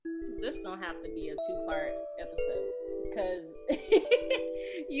this gonna have to be a two-part episode because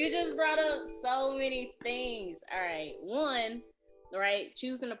you just brought up so many things. All right, one, right,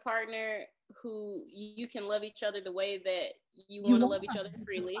 choosing a partner who you can love each other the way that you want to love each other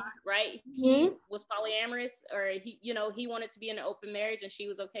freely, right? He was polyamorous, or he wanted to be in an open marriage, and she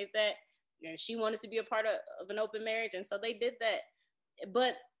was okay with that, and she wanted to be a part of an open marriage, and so they did that.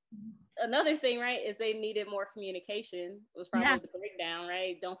 But another thing, right, is they needed more communication. It was probably the breakdown,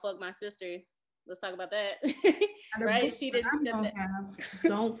 right? Don't fuck my sister. Let's talk about that. Right? She didn't set that.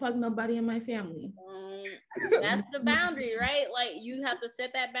 Don't fuck nobody in my family. That's the boundary, right? Like, you have to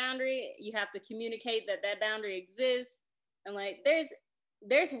set that boundary. You have to communicate that boundary exists. And like,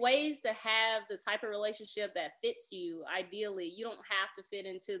 there's ways to have the type of relationship that fits you. Ideally, you don't have to fit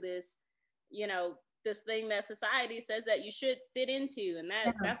into this, this thing that society says that you should fit into. And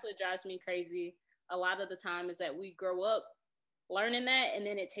that's what drives me crazy a lot of the time, is that we grow up learning that, and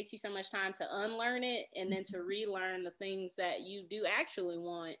then it takes you so much time to unlearn it and then to relearn the things that you do actually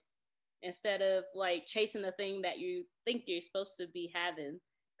want, instead of like chasing the thing that you think you're supposed to be having.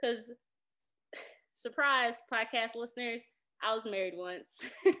 Because surprise, podcast listeners, I was married once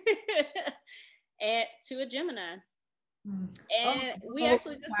and to a Gemini. And we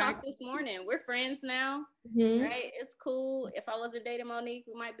actually just talked this morning. We're friends now, right? It's cool. If I wasn't dating Monique,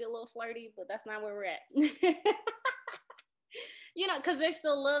 we might be a little flirty, but that's not where we're at. Because there's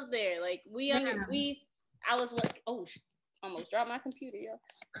still love there. Like, I was like, almost dropped my computer,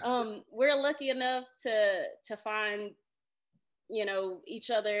 yo. We're lucky enough to find,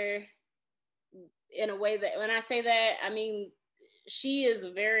 each other in a way that, when I say that, I mean, she is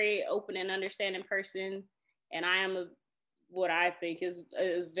a very open and understanding person, and I am what I think is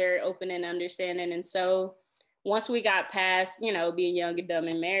a very open and understanding. And so once we got past, being young and dumb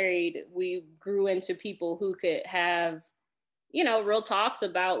and married, we grew into people who could have, real talks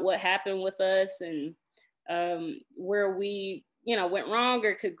about what happened with us, and where we, went wrong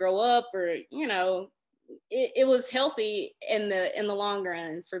or could grow up, or, it was healthy in the long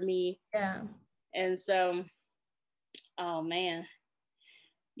run for me. Yeah. And so, oh man,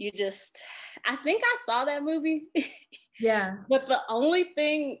 I think I saw that movie. Yeah. But the only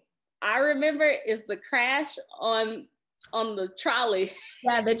thing I remember is the crash on the trolley.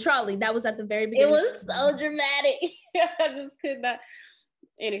 Yeah, the trolley. That was at the very beginning. It was so dramatic. I just could not.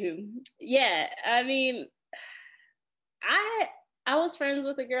 Anywho, yeah. I mean, I was friends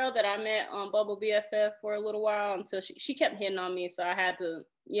with a girl that I met on Bubble BFF for a little while, until she kept hitting on me. So I had to,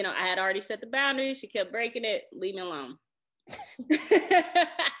 I had already set the boundary. She kept breaking it. Leave me alone.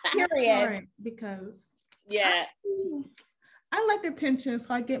 Period. Because yeah, I like attention,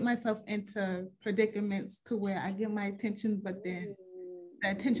 so I get myself into predicaments to where I get my attention, but then the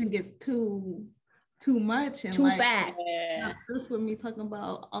attention gets too much and too fast. Obsessed with me talking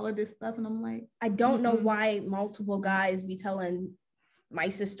about all of this stuff, and I'm like, I don't know why multiple guys be telling my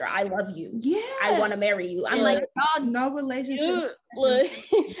sister, I love you. Yeah, I want to marry you. I'm like, dog, no relationship. Look,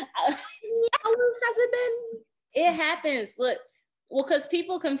 how long has it been? It happens. Look, well, because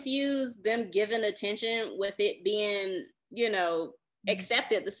people confuse them giving attention with it being,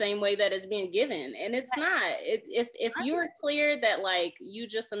 accepted the same way that it's being given, and it's not. If you're clear that like you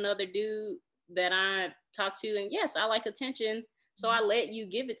just another dude that I talk to, and yes, I like attention, so I let you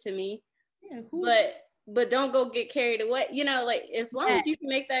give it to me. Yeah, but don't go get carried away. Like, as long as you can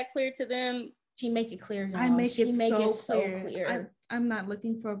make that clear to them. She make it clear. Y'all. I make it so clear. I'm not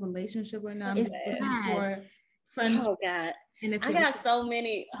looking for a relationship right now. I'm looking for friends. Oh God. And I got so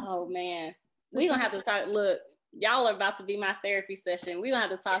many. Oh man, we gonna have to talk. Look, y'all are about to be my therapy session. We gonna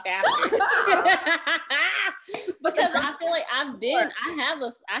have to talk after. Because I feel like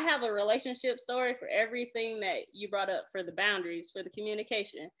I have a relationship story for everything that you brought up, for the boundaries, for the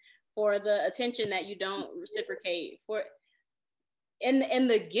communication, for the attention that you don't reciprocate, for and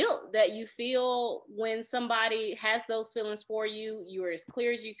the guilt that you feel when somebody has those feelings for you. You are as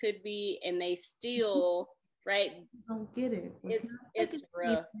clear as you could be, and they still, right? Don't get it. It's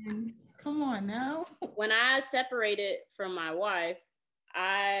rough. Come on now. When I separated from my wife,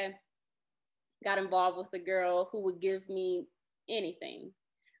 I got involved with a girl who would give me anything,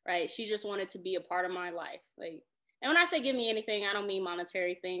 right? She just wanted to be a part of my life. Like, and when I say give me anything, I don't mean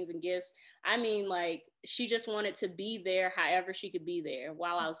monetary things and gifts. I mean, like, she just wanted to be there however she could be there.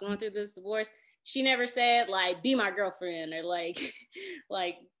 While I was going through this divorce, she never said like, be my girlfriend, or like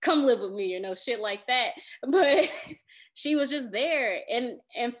come live with me, or no shit like that. But she was just there.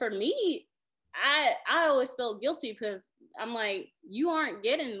 And for me, I always felt guilty, because I'm like, you aren't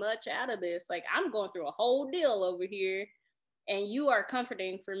getting much out of this. Like, I'm going through a whole deal over here, and you are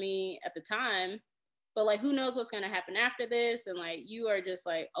comforting for me at the time. but like who knows what's gonna happen after this, and like you are just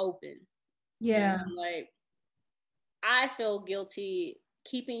like open. Yeah. And, like I feel guilty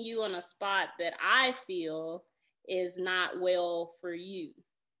keeping you on a spot that I feel is not well for you.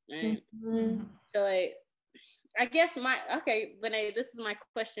 Right. Mm-hmm. So like I guess Benet, this is my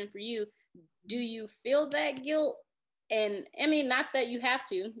question for you. Do you feel that guilt? And I mean, not that you have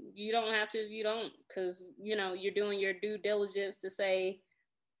to. You don't have to if you don't, because you know you're doing your due diligence to say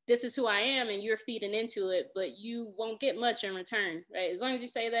this is who I am, and you're feeding into it, but you won't get much in return, right? As long as you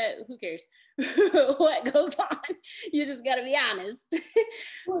say that, who cares what goes on? You just got to be honest.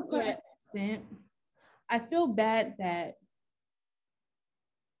 Well, to an extent, I feel bad that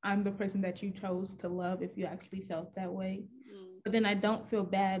I'm the person that you chose to love if you actually felt that way. But then I don't feel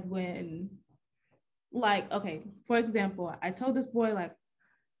bad when, like, okay, for example, I told this boy, like,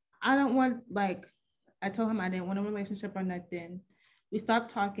 I don't want, like, I told him I didn't want a relationship or nothing. We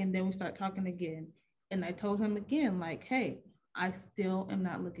stopped talking, then we start talking again. And I told him again, like, hey, I still am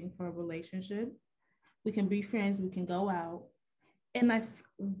not looking for a relationship. We can be friends, we can go out. And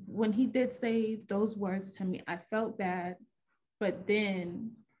when he did say those words to me, I felt bad. But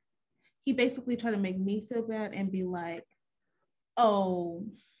then he basically tried to make me feel bad and be like, oh,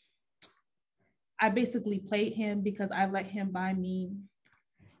 I basically played him because I let him buy me.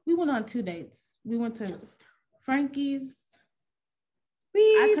 We went on 2 dates. We went to Frankie's.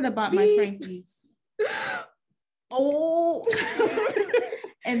 I could have bought my Frankie's. Oh.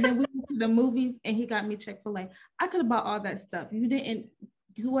 And then we went to the movies and he got me Chick-fil-A. I could have bought all that stuff.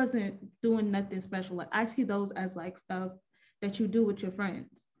 You wasn't doing nothing special. Like I see those as like stuff that you do with your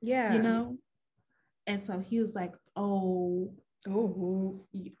friends. Yeah. You know? And so he was like, oh,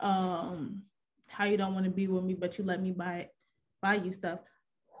 how you don't want to be with me, but you let me buy you stuff.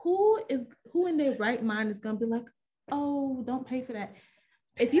 Who in their right mind is gonna be like, oh, don't pay for that?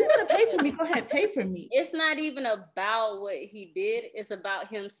 If you want to pay for me, go ahead, pay for me. It's not even about what he did. It's about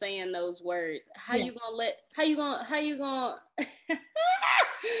him saying those words. How you gonna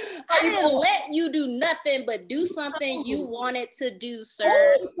I didn't let you do nothing but do something you wanted to do,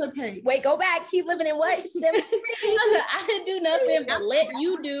 sir. Wait, go back. Keep living in what? I didn't do nothing but let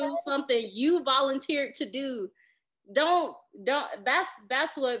you do something you volunteered to do. Don't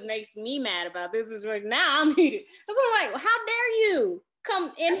that's what makes me mad about this is right now. I'm heated. I'm like, how dare you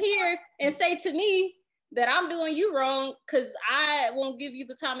come in here and say to me that I'm doing you wrong because I won't give you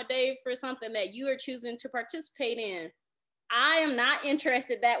the time of day for something that you are choosing to participate in. I am not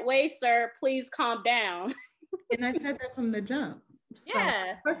interested that way, sir. Please calm down. And I said that from the jump. So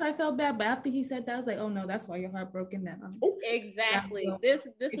yeah. First I felt bad, but after he said that, I was like, oh no, that's why your heart broken now. Exactly. This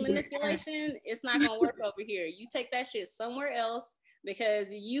manipulation, it's not gonna work over here. You take that shit somewhere else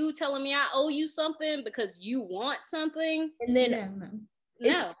because you telling me I owe you something because you want something. And then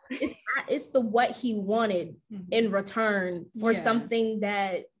it's the what he wanted in return for something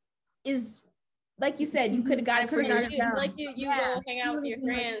that is, like you said, you could have got it for yourself. Like you go hang out with your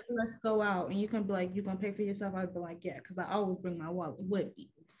friends. Like, let's go out, and you can be like, you gonna pay for yourself. I'd be like, yeah, because I always bring my wallet with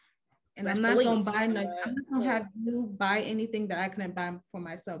me, and I'm not gonna buy. I'm not gonna have you buy anything that I couldn't buy for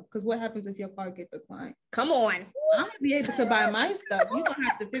myself. Because what happens if your card gets declined? Come on, I'm gonna be able to buy my stuff. You're gonna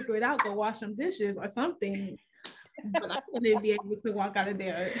have to figure it out. Go wash some dishes or something. But I'm gonna be able to walk out of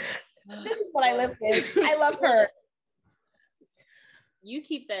there. This is what I live with. I love her. You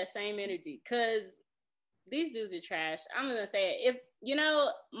keep that same energy because these dudes are trash. I'm gonna say it. If you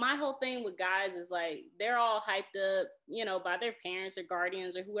know, my whole thing with guys is like they're all hyped up, you know, by their parents or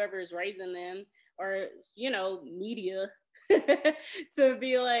guardians or whoever is raising them, or you know, media to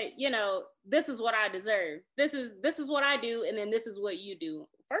be like, you know, this is what I deserve. This is what I do, and then this is what you do.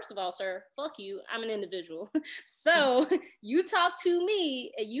 First of all, sir, fuck you. I'm an individual. So you talk to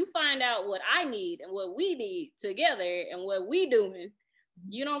me and you find out what I need and what we need together and what we doing.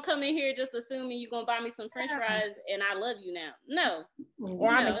 You don't come in here just assuming you're gonna buy me some French fries and I love you now. No.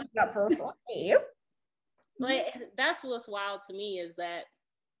 Or I'm gonna keep up for a fly. Like that's what's wild to me is that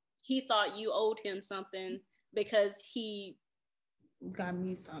he thought you owed him something because he got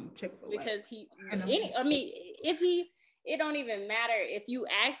me some Chick-fil-A. Because it don't even matter if you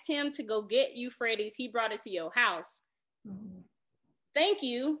asked him to go get you Freddy's, he brought it to your house. Thank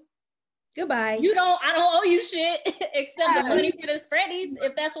you. Goodbye. I don't owe you shit except the money for this Freddy's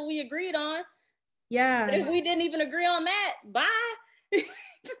if that's what we agreed on. Yeah. But if we didn't even agree on that, bye.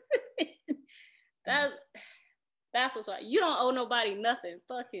 That's what's right. You don't owe nobody nothing.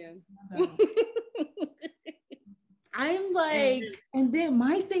 Fuck him. No. I'm like, and then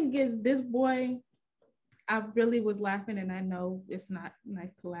my thing is this boy, I really was laughing, and I know it's not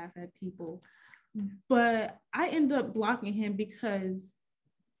nice to laugh at people, but I end up blocking him because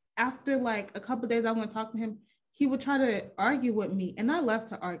after like a couple days, I went to talk to him. He would try to argue with me, and I love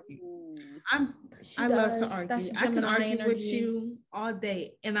to argue. I love to argue. I can argue with you all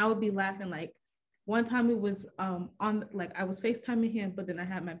day, and I would be laughing. Like one time, it was on like I was FaceTiming him, but then I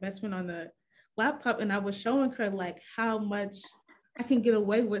had my best friend on the laptop, and I was showing her like how much I can get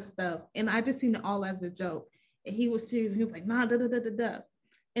away with stuff, and I just seen it all as a joke. And he was serious. He was like, "Nah, da da da da da."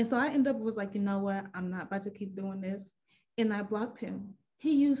 And so I ended up was like, you know what? I'm not about to keep doing this, and I blocked him.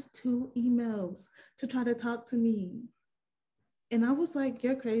 He used 2 emails to try to talk to me. And I was like,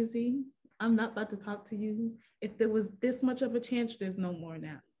 you're crazy. I'm not about to talk to you. If there was this much of a chance, there's no more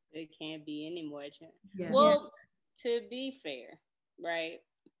now. There can't be any more chance. Yeah. Well, to be fair, right?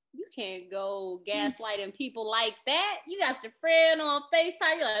 You can't go gaslighting people like that. You got your friend on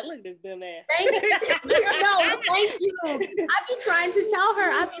FaceTime. You're like, look at this dumb ass. Thank you. No, thank you. I be trying to tell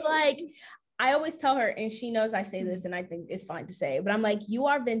her. I be like, I always tell her, and she knows I say this, and I think it's fine to say, but I'm like, you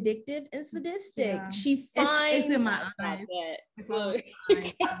are vindictive and sadistic. Yeah. She finds it's in my eyes. I'm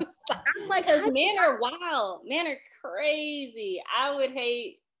like, because men are wild. Men are crazy. I would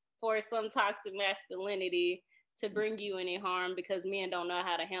hate for some toxic masculinity to bring you any harm because men don't know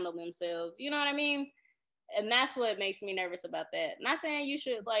how to handle themselves. You know what I mean? And that's what makes me nervous about that. Not saying you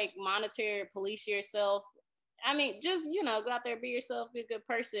should like monitor, police yourself. I mean, just, you know, go out there, be yourself, be a good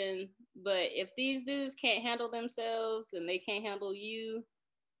person. But if these dudes can't handle themselves and they can't handle you,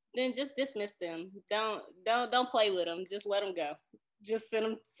 then just dismiss them. Don't play with them. Just let them go. Just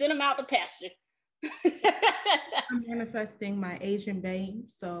send them out to pasture. I'm manifesting my Asian bae.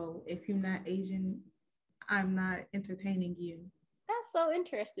 So if you're not Asian, I'm not entertaining you. That's so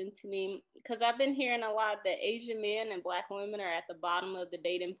interesting to me because I've been hearing a lot that Asian men and Black women are at the bottom of the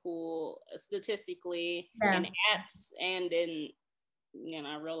dating pool statistically in apps and in, you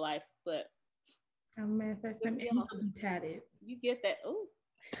know, real life. But I'm manifesting and you'll be tatted. You get that? Oh,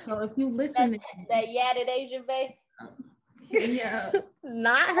 so if you listen, that yadded Asian bae. Yeah,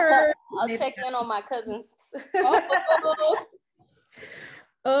 not her. I'll check in on my cousins.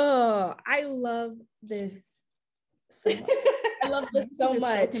 Oh, I love this so much. I love this so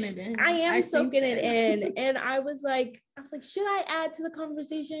much. I am soaking it in. And I was like, should I add to the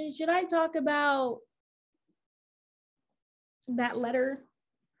conversation? Should I talk about that letter?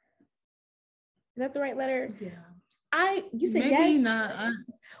 Is that the right letter? Yeah. You said maybe yes. Not.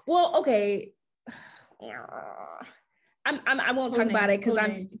 Well, okay. I won't talk about it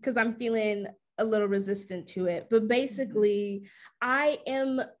because I'm feeling a little resistant to it. But basically,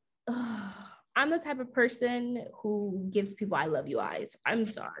 I'm the type of person who gives people I love you eyes. I'm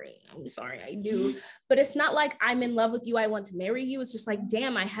sorry, I do. But it's not like I'm in love with you, I want to marry you. It's just like,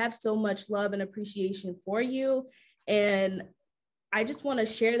 damn, I have so much love and appreciation for you. And I just want to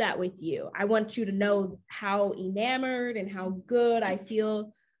share that with you. I want you to know how enamored and how good I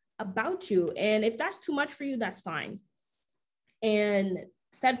feel about you. And if that's too much for you, that's fine. And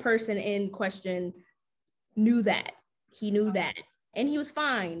said person in question knew that. He knew that. And he was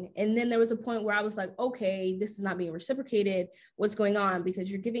fine. And then there was a point where I was like, okay, this is not being reciprocated. What's going on?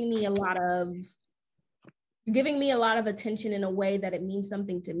 Because you're giving me a lot of attention in a way that it means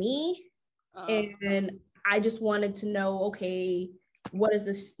something to me. And I just wanted to know, okay, what does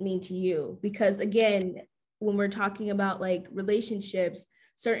this mean to you? Because again, when we're talking about like relationships,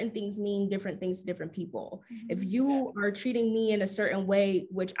 certain things mean different things to different people. Mm-hmm. If you are treating me in a certain way,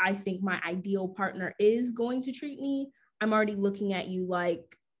 which I think my ideal partner is going to treat me, I'm already looking at you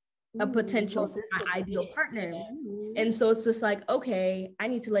like a potential for my ideal partner. Mm-hmm. And so it's just like, okay, I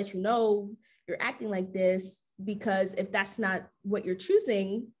need to let you know you're acting like this, because if that's not what you're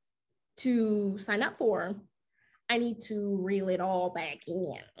choosing to sign up for, I need to reel it all back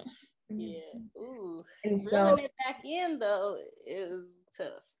in. Yeah. Ooh. And so reeling it back in though is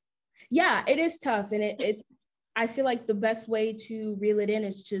tough. Yeah, it is tough. And it's I feel like the best way to reel it in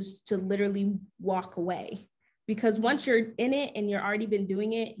is just to literally walk away. Because once you're in it and you're already been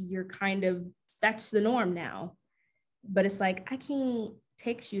doing it, you're kind of, that's the norm now. But it's like, I can't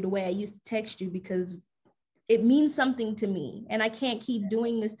text you the way I used to text you because it means something to me. And I can't keep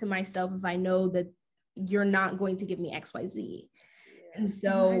doing this to myself if I know that you're not going to give me XYZ. And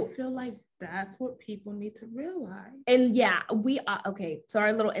so I feel like that's what people need to realize. And yeah, we are, okay. So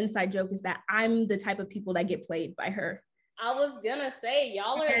our little inside joke is that I'm the type of people that get played by her. I was gonna say,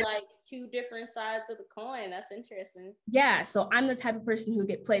 y'all are like two different sides of the coin. That's interesting. Yeah, so I'm the type of person who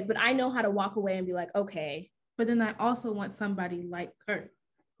get played, but I know how to walk away and be like, okay. But then I also want somebody like her.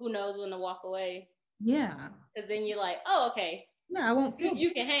 Who knows when to walk away. Yeah. Because then you're like, oh, okay. Yeah, I won't feel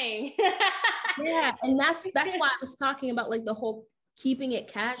you can hang. Yeah, and that's why I was talking about like the whole keeping it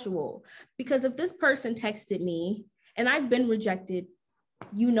casual. Because if this person texted me, and I've been rejected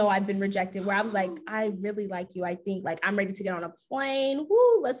I've been rejected, where I was like, I really like you. I think like I'm ready to get on a plane.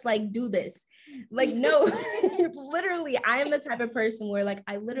 Woo, let's like do this. Like, no, literally, I am the type of person where like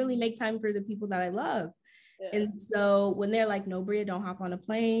I literally make time for the people that I love. Yeah. And so when they're like, no, Bria, don't hop on a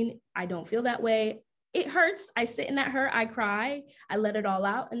plane, I don't feel that way. It hurts. I sit in that hurt. I cry. I let it all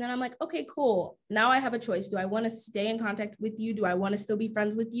out. And then I'm like, okay, cool. Now I have a choice. Do I want to stay in contact with you? Do I want to still be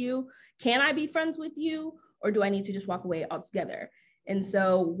friends with you? Can I be friends with you? Or do I need to just walk away altogether? And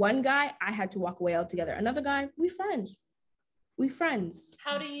so one guy, I had to walk away altogether. Another guy, we friends.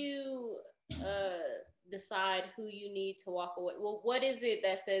 How do you decide who you need to walk away? Well, what is it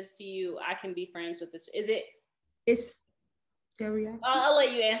that says to you, I can be friends with this? It's I'll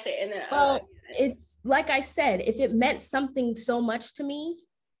let you answer. And then it's like I said, if it meant something so much to me,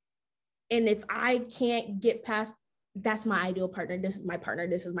 and if I can't get past, that's my ideal partner. This is my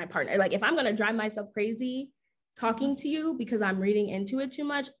partner. Like if I'm going to drive myself crazy talking to you because I'm reading into it too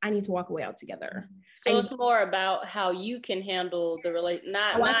much, I need to walk away altogether. So it's more about how you can handle the relation,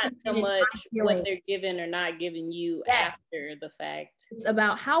 not so much what they're giving or not giving you after the fact. It's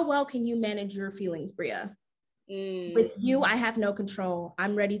about how well can you manage your feelings, Bria. With you, I have no control.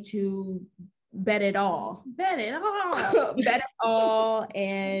 I'm ready to bet it all.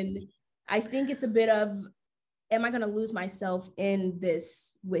 And I think it's a bit of, am I going to lose myself in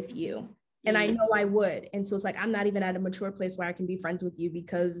this with you? And I know I would. And so it's like, I'm not even at a mature place where I can be friends with you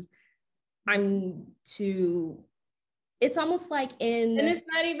because it's almost like and it's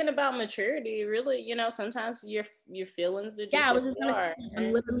not even about maturity, really. You know, sometimes your feelings are just, I was just gonna say,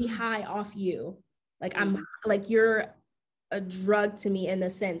 I'm literally high off you. Like I'm like, you're a drug to me in a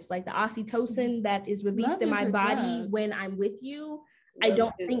sense, like the oxytocin that is released in my body when I'm with you. I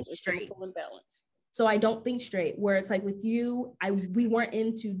don't think straight. So I don't think straight, where it's like with you, we weren't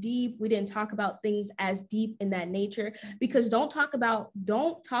in too deep. We didn't talk about things as deep in that nature, because don't talk about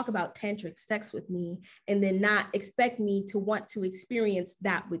tantric sex with me and then not expect me to want to experience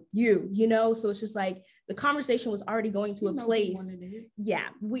that with you, you know? So it's just like the conversation was already going to a place. Yeah,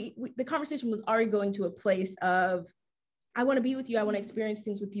 the conversation was already going to a place of, I want to be with you. I want to experience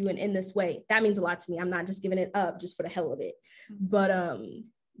things with you. And in this way, that means a lot to me. I'm not just giving it up just for the hell of it. But,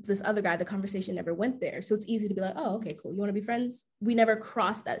 this other guy, the conversation never went there. So it's easy to be like, oh, okay, cool. You want to be friends? We never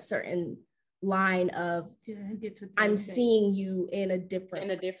crossed that certain line of, I'm seeing you in a different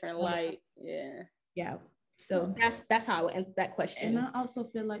light. Yeah. Yeah. So that's how I would answer that question. And I also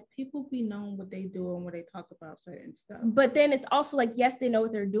feel like people be knowing what they do and when they talk about certain stuff. But then it's also like, yes, they know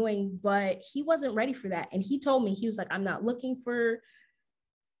what they're doing, but he wasn't ready for that. And he told me, he was like, I'm not looking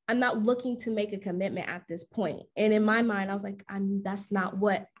to make a commitment at this point. And in my mind, I was like, that's not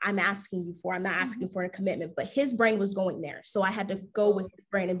what I'm asking you for. I'm not asking for a commitment, but his brain was going there. So I had to go with his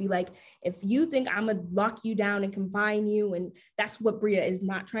brain and be like, if you think I'm gonna lock you down and confine you, and that's what Bria is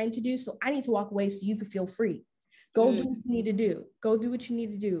not trying to do. So I need to walk away so you can feel free. Go do what you need to do. Go do what you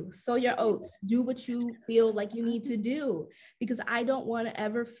need to do. Sow your oats. Do what you feel like you need to do, because I don't want to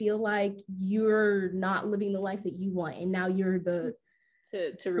ever feel like you're not living the life that you want. And now you're the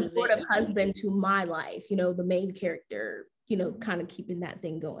sort of husband to my life, you know, the main character, you know, kind of keeping that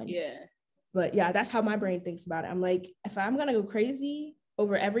thing going. Yeah. But yeah, that's how my brain thinks about it. I'm like, if I'm going to go crazy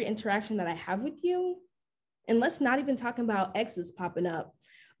over every interaction that I have with you, and let's not even talking about exes popping up,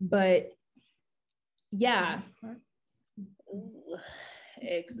 but yeah.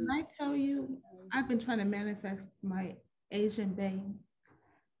 Exes. Can I tell you, I've been trying to manifest my Asian bae,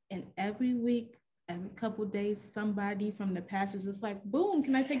 and every week, every couple days, somebody from the past is just like, boom,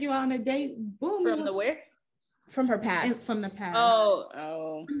 can I take you out on a date? Boom. From the where? From her past. It's from the past.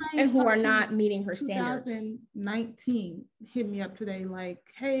 Oh. And who are not meeting her 2019 hit me up today like,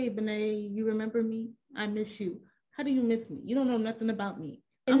 hey, Benet, you remember me? I miss you. How do you miss me? You don't know nothing about me.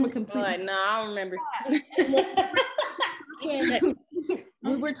 I'm a complete. Like, no, I don't remember.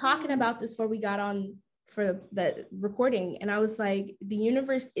 We were talking about this before we got on for the recording, and I was like, the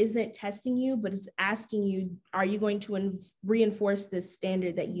universe isn't testing you, but it's asking you, are you going to reinforce this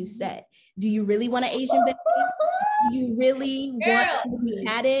standard that you set? Do you really want an Asian baby? Do you really want to be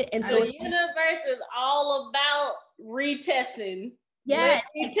tatted? And so the universe is all about retesting. Yeah, let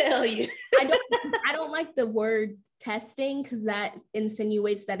me tell you. I don't like the word testing, because that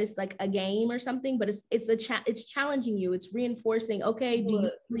insinuates that it's like a game or something, but it's challenging you. It's reinforcing, okay,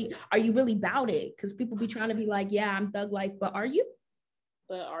 are you really about it? Because people be trying to be like, yeah, I'm thug life, but are you?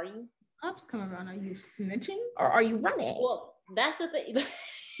 Cops come around, are you snitching? Or are you running? Well, that's the thing.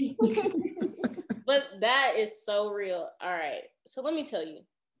 But that is so real. All right, so let me tell you,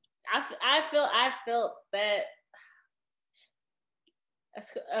 I felt that.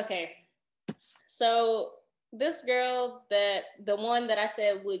 Okay, so this girl, that the one that I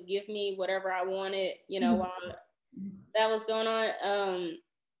said would give me whatever I wanted, you know, while that was going on,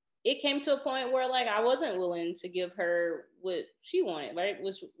 it came to a point where like I wasn't willing to give her what she wanted, right? It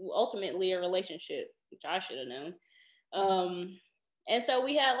was ultimately a relationship, which I should have known. And so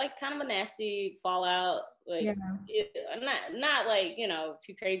we had like kind of a nasty fallout, like not like, you know,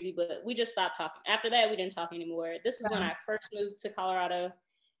 too crazy, but we just stopped talking. After that, we didn't talk anymore. This is when I first moved to Colorado,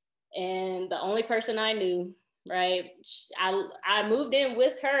 and the only person I knew, right? I moved in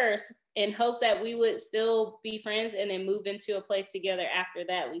with her in hopes that we would still be friends and then move into a place together after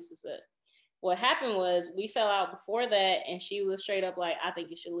that, Lisa said. What happened was we fell out before that, and she was straight up like, I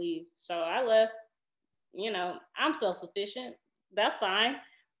think you should leave. So I left. You know, I'm self-sufficient. That's fine.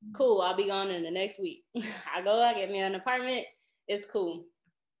 Cool. I'll be gone in the next week. I get me an apartment. It's cool.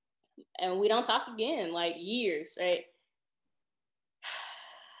 And we don't talk again, like years, right?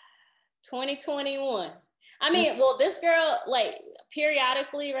 2021. I mean, well, this girl, like,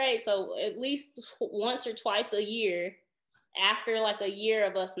 periodically, right? So at least once or twice a year, after like a year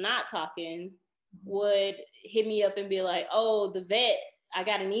of us not talking, would hit me up and be like, oh, the vet, I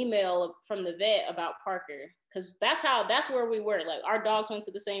got an email from the vet about Parker. Because that's where we were. Like, our dogs went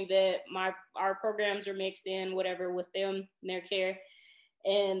to the same vet. Our programs are mixed in, whatever, with them and their care.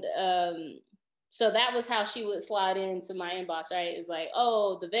 And so that was how she would slide into my inbox, right? It's like,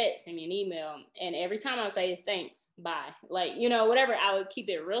 oh, the vet sent me an email. And every time I would say, thanks, bye. Like, you know, whatever, I would keep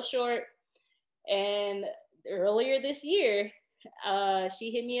it real short. And earlier this year,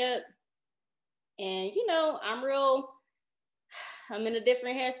 she hit me up. And, you know, I'm in a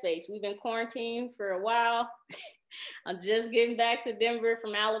different headspace. We've been quarantined for a while. I'm just getting back to Denver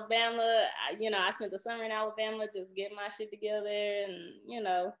from Alabama. I spent the summer in Alabama just getting my shit together, and, you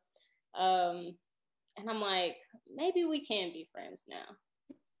know, and I'm like, maybe we can be friends now,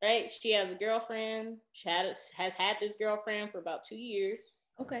 right? She has a girlfriend. She has had this girlfriend for about 2 years.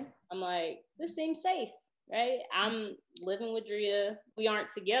 Okay. I'm like, this seems safe, right? I'm living with Drea. We aren't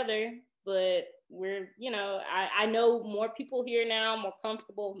together, but we're, you know, I know more people here now, more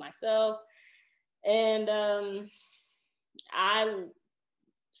comfortable with myself. And I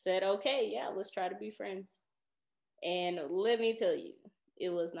said, okay, yeah, let's try to be friends. And let me tell you, it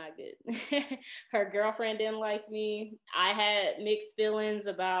was not good. Her girlfriend didn't like me. I had mixed feelings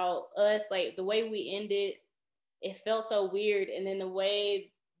about us. Like, the way we ended, it felt so weird. And then the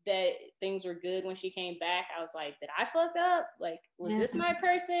way that things were good when she came back, I was like, did I fuck up? Like, was this my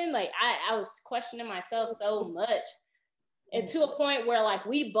person? Like, I was questioning myself so much. And to a point where, like,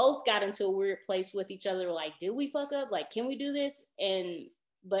 we both got into a weird place with each other. Like, did we fuck up? Like, can we do this?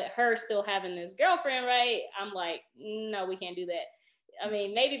 But her still having this girlfriend, right? I'm like, no, we can't do that. I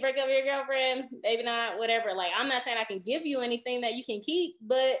mean, maybe break up with your girlfriend, maybe not, whatever. Like, I'm not saying I can give you anything that you can keep,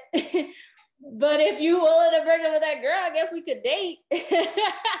 but but if you willing to break up with that girl, I guess we could date,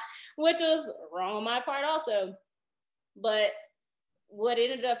 which was wrong on my part also. But what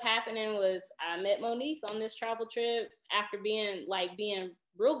ended up happening was I met Monique on this travel trip after being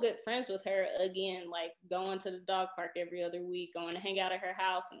real good friends with her again, like going to the dog park every other week, going to hang out at her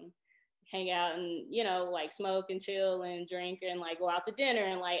house and hang out and, you know, like smoke and chill and drink and like go out to dinner.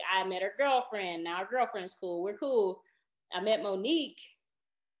 And like, I met her girlfriend. Now her girlfriend's cool. We're cool. I met Monique,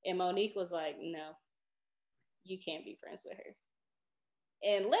 and Monique was like, no, you can't be friends with her.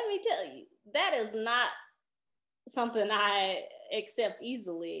 And let me tell you, that is not something I accept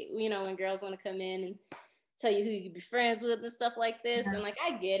easily. You know, when girls want to come in and tell you who you can be friends with and stuff like this. Yeah. And like,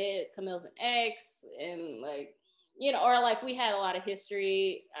 I get it. Camille's an ex, and like, you know, or like we had a lot of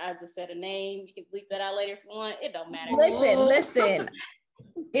history. I just said a name. You can bleep that out later if you want. It don't matter. Listen.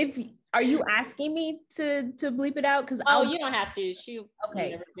 Are you asking me to bleep it out? Because you don't have to.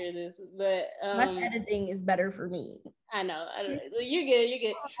 Okay. Never hear this, but less editing is better for me. I know. You're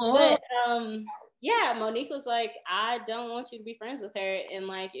good. But yeah, Monique was like, I don't want you to be friends with her, and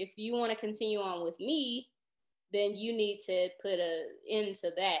like, if you want to continue on with me, then you need to put an end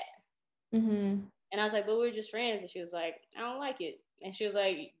to that. Mm-hmm. And I was like, but we're just friends. And she was like, I don't like it. And she was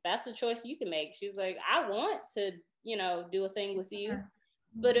like, that's the choice you can make. She was like, I want to, you know, do a thing with you.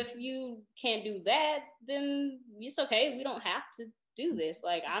 But if you can't do that, then it's okay. We don't have to do this.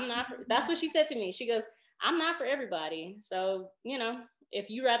 Like, that's what she said to me. She goes, I'm not for everybody. So, you know, if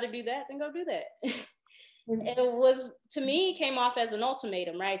you rather do that, then go do that. And it was, to me, came off as an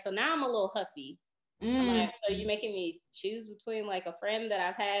ultimatum, right? So now I'm a little huffy. I'm like, so you're making me choose between like a friend that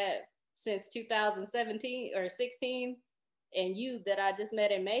I've had since 2017 or 16 and you that I just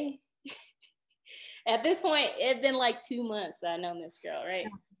met in May? At this point, it's been like 2 months that I've known this girl, right?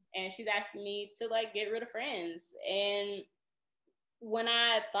 And she's asking me to like get rid of friends. And when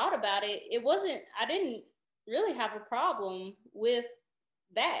I thought about it, I didn't really have a problem with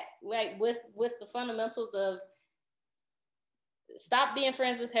that, like with the fundamentals of stop being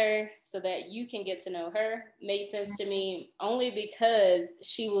friends with her so that you can get to know her. Made sense to me only because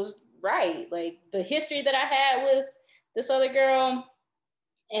she was right. Like the history that I had with this other girl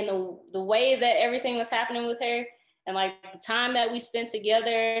and the way that everything was happening with her and like the time that we spent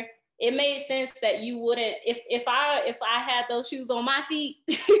together, it made sense that you wouldn't, if I had those shoes on my feet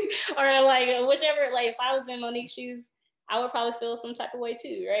or like whichever, like if I was in Monique's shoes, I would probably feel some type of way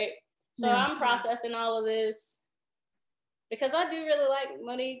too, right? So I'm processing all of this because I do really like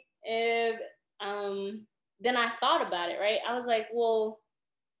Monique. And then I thought about it, right? I was like, well,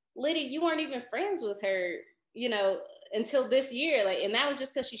 Liddy, you weren't even friends with her, you know, until this year. Like, and that was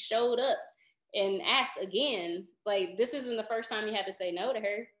just because she showed up and asked again. Like, this isn't the first time you had to say no to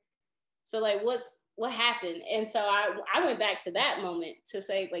her. So like, what happened? And so I went back to that moment to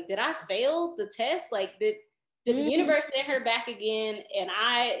say, like, did I fail the test? Like, did the universe send her back again? And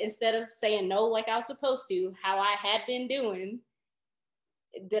I, instead of saying no like I was supposed to, how I had been doing,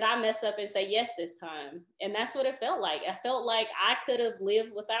 did I mess up and say yes this time? And that's what it felt like. I felt like I could have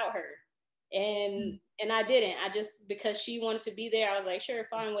lived without her. And I didn't. I just, because she wanted to be there, I was like, sure,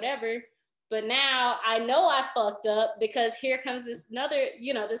 fine, whatever. But now I know I fucked up because here comes this another,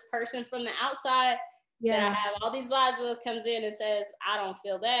 you know, this person from the outside that I have all these vibes with comes in and says, I don't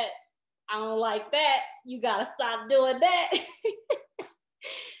feel that. I don't like that. You got to stop doing that.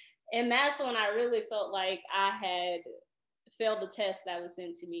 And that's when I really felt like I had failed the test that was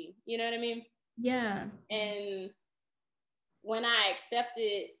sent to me. You know what I mean? Yeah. And when I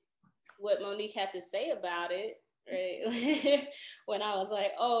accepted what Monique had to say about it, right? When I was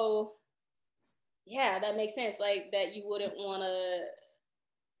like, oh, yeah, that makes sense. Like that you wouldn't want to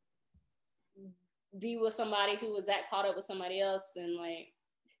be with somebody who was that caught up with somebody else, then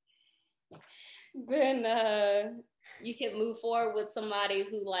you can move forward with somebody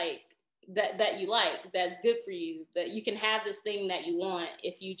who like that you like, that's good for you, that you can have this thing that you want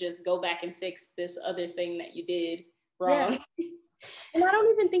if you just go back and fix this other thing that you did wrong. Yeah. And I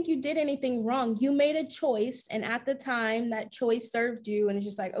don't even think you did anything wrong. You made a choice, and at the time that choice served you, and it's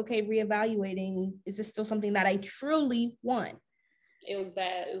just like, okay, reevaluating, is this still something that I truly want? It was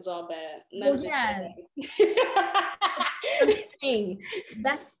bad. It was all bad.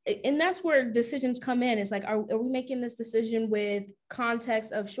 That's where decisions come in. It's like, are we making this decision with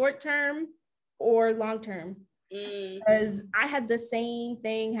context of short term or long term? Because I had the same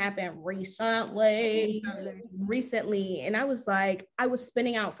thing happen recently, and I was like, I was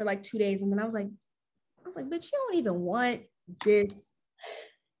spinning out for like 2 days, and then I was like, bitch, you don't even want this.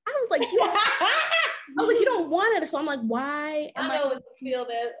 I was like, you don't want it. So I'm like, why am I know what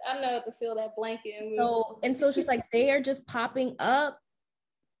to feel that blanket. So it's just like they are just popping up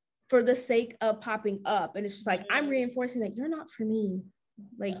for the sake of popping up, and it's just like I'm reinforcing that you're not for me.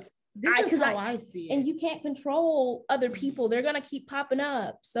 Like. This is how I see it. And you can't control other people. They're going to keep popping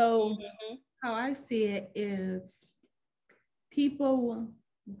up. So how I see it is people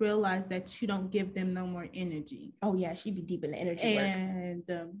realize that you don't give them no more energy. Oh yeah, she'd be deep in the energy work.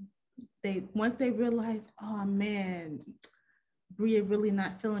 And once they realize, oh man, Bria really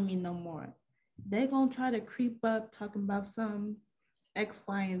not feeling me no more, they're going to try to creep up talking about some X,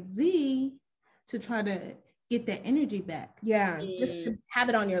 Y, and Z to try to get that energy back. Yeah, just to have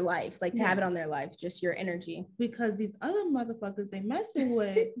it on your life, like to have it on their life, just your energy. Because these other motherfuckers they messing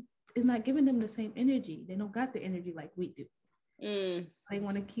with is not giving them the same energy. They don't got the energy like we do. They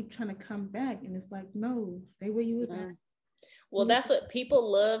want to keep trying to come back, and it's like, no, stay where you was at. Well, that's what people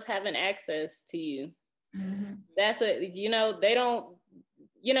love, having access to you. That's what, you know, they don't,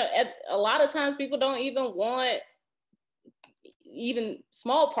 you know, a lot of times people don't even want even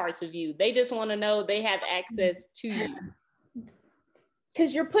small parts of you. They just want to know they have access to you.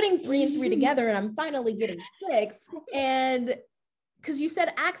 Because you're putting 3 and 3 together, and I'm finally getting 6. And because you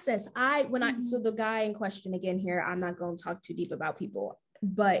said access, so the guy in question again here, I'm not going to talk too deep about people,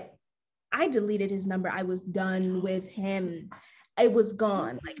 but I deleted his number. I was done with him. It was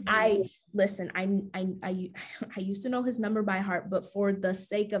gone. Like I used to know his number by heart, but for the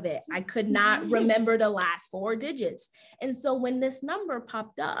sake of it, I could not remember the last 4 digits. And so when this number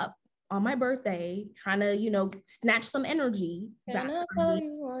popped up on my birthday, trying to, you know, snatch some energy back from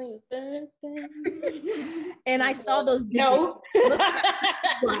me, on your birthday? And I saw those digits. No.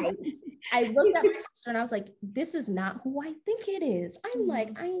 I looked at my sister and I was like, this is not who I think it is. I'm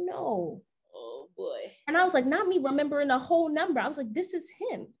like, I know. Oh boy. And I was like, not me remembering the whole number. I was like, this is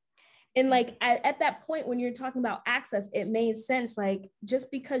him. And like at that point, when you're talking about access, it made sense. Like just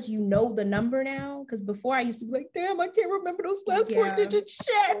because you know the number now, because before I used to be like, damn, I can't remember those last 4 digits.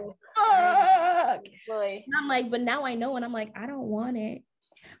 Shit. Fuck. And I'm like, but now I know, and I'm like, I don't want it.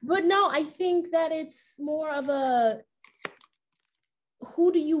 But no, I think that it's more of a,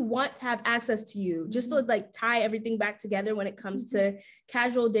 who do you want to have access to you? Just to like tie everything back together when it comes to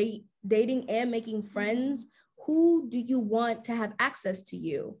casual dating and making friends. Who do you want to have access to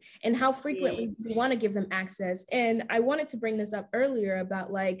you, and how frequently do you want to give them access? And I wanted to bring this up earlier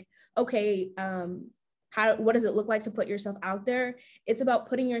about like, okay, what does it look like to put yourself out there? It's about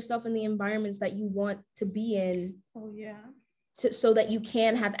putting yourself in the environments that you want to be in. Oh yeah. So that you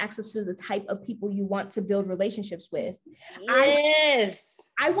can have access to the type of people you want to build relationships with. Yes.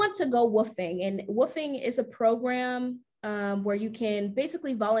 I want to go woofing, and woofing is a program where you can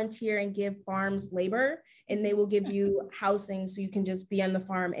basically volunteer and give farms labor, and they will give you housing so you can just be on the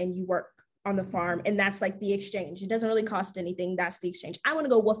farm and you work on the farm, and that's like the exchange. It doesn't really cost anything. That's the exchange. I want to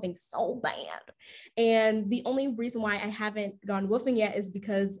go woofing so bad, and the only reason why I haven't gone woofing yet is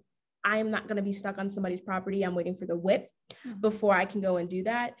because I'm not going to be stuck on somebody's property. I'm waiting for the whip before I can go and do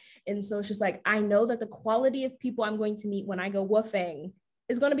that. And so it's just like, I know that the quality of people I'm going to meet when I go woofing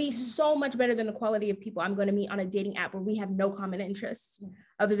is going to be so much better than the quality of people I'm going to meet on a dating app where we have no common interests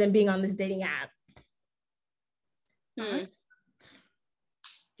other than being on this dating app.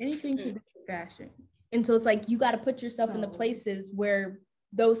 Anything to do with fashion. And so it's like, you got to put yourself in the places where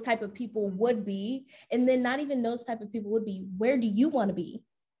those type of people would be. And then not even those type of people would be, where do you want to be?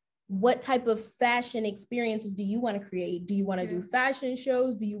 What type of fashion experiences do you want to create? Do you want to do fashion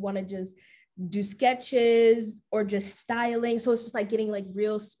shows? Do you want to just do sketches or just styling? So it's just like getting like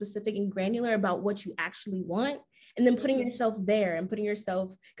real specific and granular about what you actually want, and then putting yourself there and putting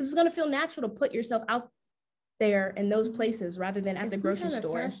yourself, because it's going to feel natural to put yourself out there in those places rather than at the grocery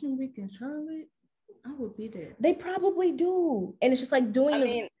store. Fashion week in Charlotte, I would be there. They probably do. And it's just like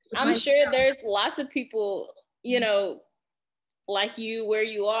doing I'm sure there's lots of people, you know, like you where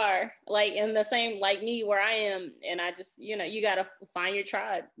you are, like in the same like me where I am, and I just, you know, you got to find your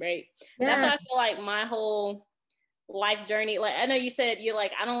tribe, right? That's how I feel like my whole life journey. Like I know you said you're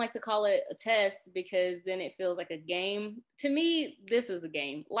like, I don't like to call it a test because then it feels like a game. To me, this is a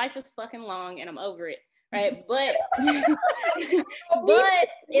game. Life is fucking long and I'm over it, right? But but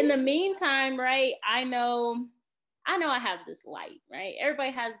in the meantime, right, I know I have this light, right?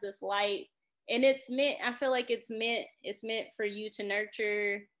 Everybody has this light. And it's meant, I feel like it's meant for you to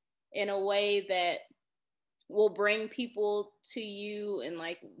nurture in a way that will bring people to you, and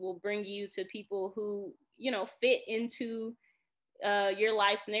like will bring you to people who, you know, fit into your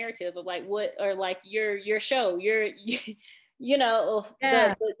life's narrative of like what, or like your show, you know,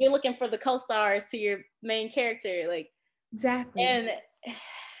 you're looking for the co-stars to your main character, like exactly. And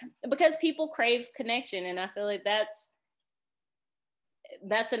because people crave connection, and I feel like that's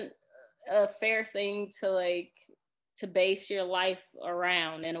a fair thing to like to base your life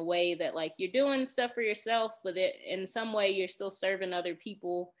around, in a way that like you're doing stuff for yourself, but in some way you're still serving other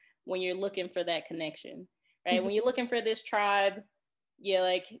people when you're looking for that connection, right? Exactly. When you're looking for this tribe, you're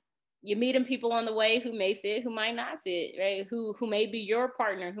like, you're meeting people on the way who may fit, who might not fit, right? Who may be your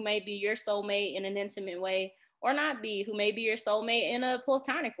partner, who may be your soulmate in an intimate way, or not be, who may be your soulmate in a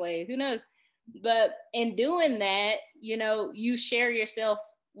platonic way, who knows? But in doing that, you know, you share yourself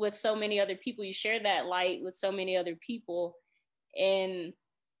with so many other people, you share that light with so many other people. And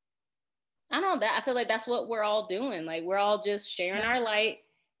I don't know, that I feel like that's what we're all doing. Like we're all just sharing our light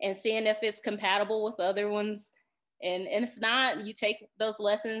and seeing if it's compatible with other ones. And if not, you take those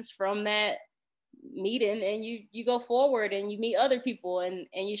lessons from that meeting and you go forward and you meet other people and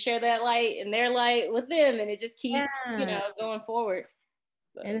you share that light and their light with them, and it just keeps, you know, going forward.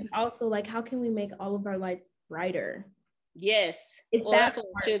 But, and it's also like, how can we make all of our lights brighter? Yes, it's that's what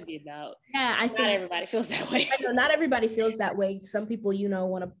it should be about. Yeah, I think not everybody feels that way. I know not everybody feels that way. Some people, you know,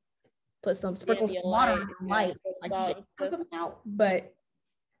 want to put some sprinkles of water on light, like out. But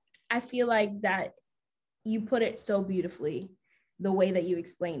I feel like that you put it so beautifully, the way that you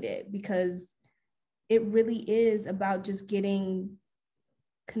explained it, because it really is about just getting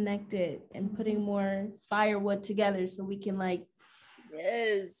connected and putting more firewood together so we can like.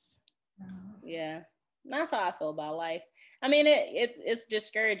 Yes. Yeah. That's how I feel about life. I mean, it's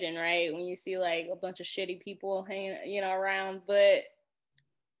discouraging, right? When you see like a bunch of shitty people hanging, you know, around, but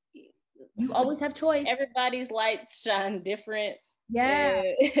you always have choice. Everybody's lights shine different. Yeah.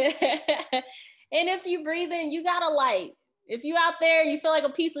 And if you breathe in, you got a light. If you out there, you feel like a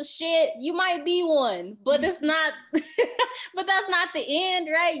piece of shit, you might be one, but it's not, but that's not the end,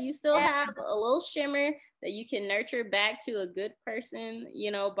 right? You still have a little shimmer that you can nurture back to a good person,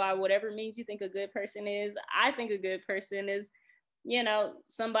 you know, by whatever means you think a good person is. I think a good person is, you know,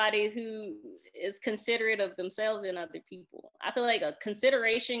 somebody who is considerate of themselves and other people. I feel like a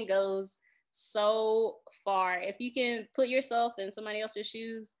consideration goes so far. If you can put yourself in somebody else's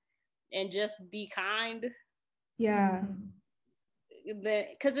shoes and just be kind. Yeah.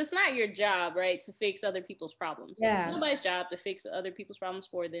 Because it's not your job, right, to fix other people's problems. Yeah. It's nobody's job to fix other people's problems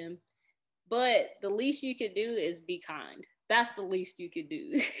for them. But the least you could do is be kind. That's the least you could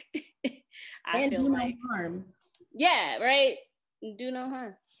do. I feel do like. No harm. Yeah, right? Do no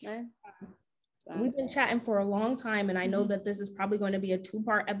harm, right? We've been chatting for a long time, and I know that this is probably going to be a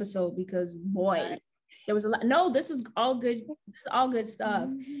 2-part episode because, boy, there was a lot. No, this is all good. This is all good stuff.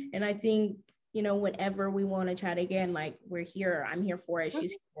 And I think, you know, whenever we want to chat again, like, we're here. I'm here for it.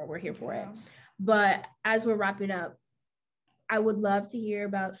 She's here. We're here for it. But as we're wrapping up, I would love to hear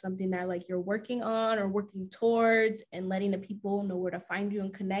about something that, like, you're working on or working towards, and letting the people know where to find you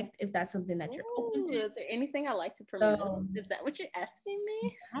and connect, if that's something that you're open to. Is there anything I like to promote? Is that what you're asking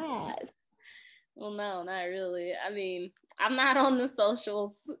me? Yes. Well, no, not really. I mean, I'm not on the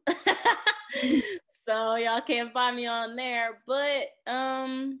socials. So y'all can't find me on there. But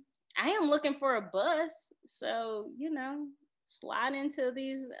I am looking for a bus. So, you know, slide into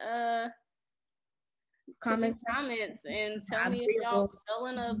these comments and tell me if y'all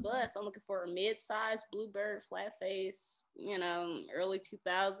selling a bus. I'm looking for a mid-size Bluebird flat face, you know, early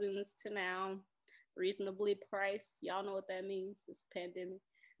 2000s to now, reasonably priced. Y'all know what that means. It's a pandemic.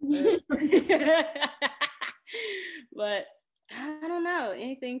 But I don't know,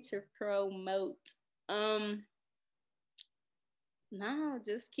 anything to promote. No,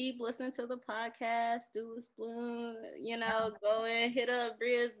 just keep listening to the podcast, Doulas Bloom, you know, go and hit up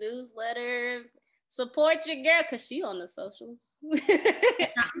Bria's newsletter, support your girl, because she on the socials.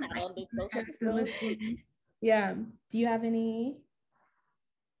 I'm not on the socials. Yeah. Do you have any?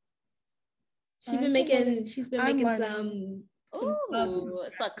 She's been making some Ooh,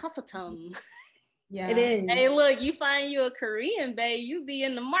 it's a custom. Yeah, it is. Hey, look, you find you a Korean babe, you be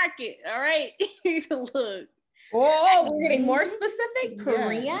in the market, all right? Look. Oh, we're getting more specific.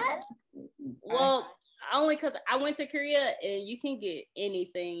 Korean? Yeah. Well, only because I went to Korea and you can get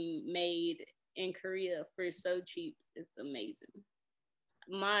anything made in Korea for so cheap. It's amazing.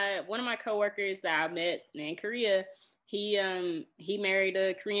 One of my coworkers that I met in Korea, he married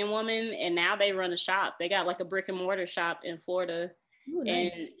a Korean woman, and now they run a shop. They got like a brick and mortar shop in Florida. Ooh,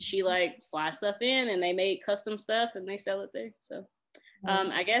 nice. And she like flies stuff in, and they make custom stuff and they sell it there. So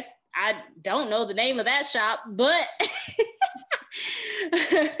I guess I don't know the name of that shop, but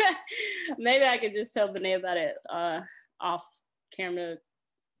maybe I could just tell Benet about it off camera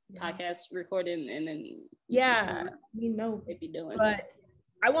podcast recording, and then you know what you're doing. But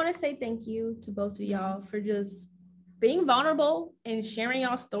I want to say thank you to both of y'all for just being vulnerable and sharing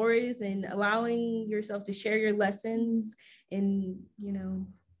y'all stories and allowing yourself to share your lessons, and, you know,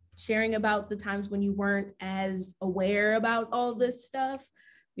 sharing about the times when you weren't as aware about all this stuff,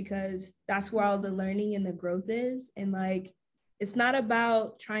 because that's where all the learning and the growth is. And like, it's not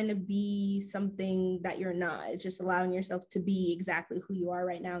about trying to be something that you're not. It's just allowing yourself to be exactly who you are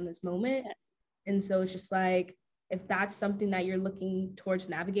right now in this moment. And so it's just like, if that's something that you're looking towards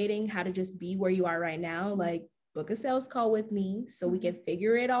navigating, how to just be where you are right now, like, book a sales call with me so we can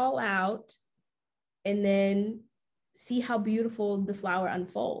figure it all out, and then see how beautiful the flower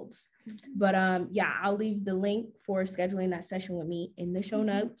unfolds. But I'll leave the link for scheduling that session with me in the show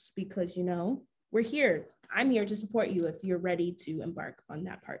notes, because, you know, we're here. I'm here to support you if you're ready to embark on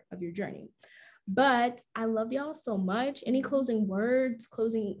that part of your journey. But I love y'all so much. Any closing words,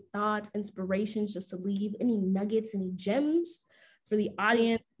 closing thoughts, inspirations, just to leave, any nuggets, any gems for the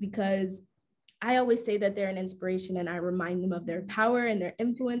audience? Because I always say that they're an inspiration, and I remind them of their power and their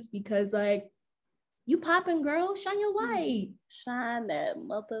influence, because, like, you popping, girl, shine your light. Shine that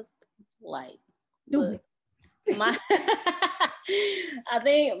mother light. Do it. I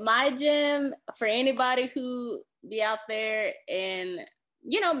think my gem for anybody who be out there and,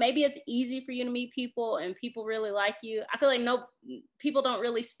 you know, maybe it's easy for you to meet people and people really like you. I feel like people don't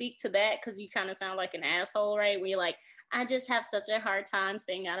really speak to that, because you kind of sound like an asshole, right? When you're like, I just have such a hard time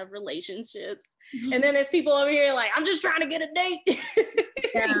staying out of relationships. And then there's people over here like, I'm just trying to get a date.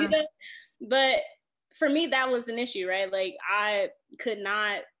 Yeah. You know? But for me, that was an issue, right? Like, I could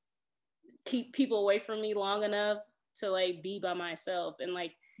not keep people away from me long enough to like be by myself. And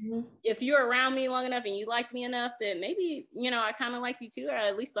like, if you're around me long enough and you liked me enough, that maybe, you know, I kind of liked you too, or I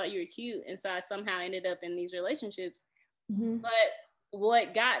at least thought you were cute. And so I somehow ended up in these relationships. But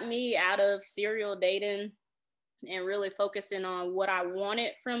what got me out of serial dating and really focusing on what I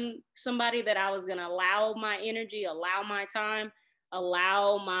wanted from somebody, that I was going to allow my energy, allow my time,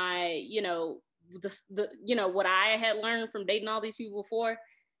 allow my, you know, the you know, what I had learned from dating all these people before,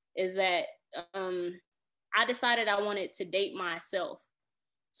 is that I decided I wanted to date myself.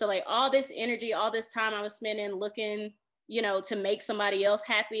 So like all this energy, all this time I was spending looking, you know, to make somebody else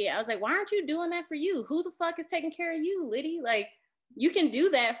happy, I was like, why aren't you doing that for you? Who the fuck is taking care of you, Liddy? Like, you can do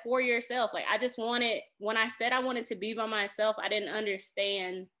that for yourself. Like, I just wanted, when I said I wanted to be by myself, I didn't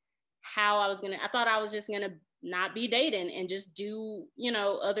understand how I thought I was just gonna not be dating and just do, you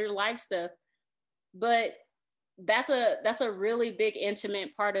know, other life stuff. But that's a really big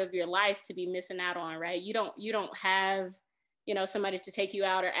intimate part of your life to be missing out on, right? You don't have, you know, somebody to take you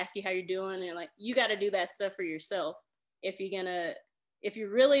out or ask you how you're doing, and like, you got to do that stuff for yourself if you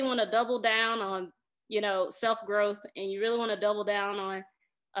really want to double down on, you know, self-growth, and you really want to double down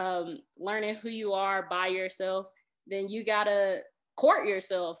on learning who you are by yourself. Then you gotta court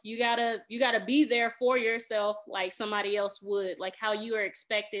yourself. You gotta be there for yourself like somebody else would, like how you are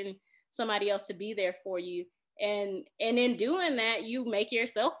expecting somebody else to be there for you. And in doing that, you make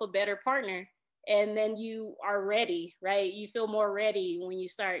yourself a better partner, and then you are ready, right? You feel more ready when you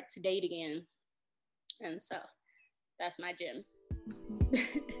start to date again. And so that's my gem.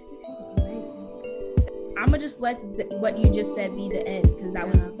 I'm gonna just let what you just said be the end, because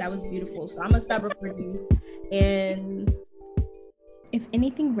that was beautiful. So I'm gonna stop recording. And if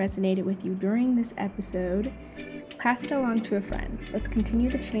anything resonated with you during this episode, pass it along to a friend. Let's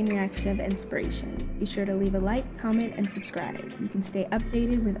continue the chain reaction of inspiration. Be sure to leave a like, comment, and subscribe. You can stay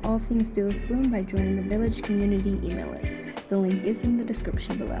updated with all things Duelist Bloom by joining the Village community email list. The link is in the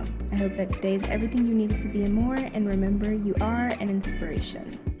description below. I hope that today is everything you needed to be and more, and remember, you are an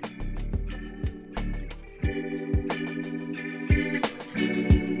inspiration.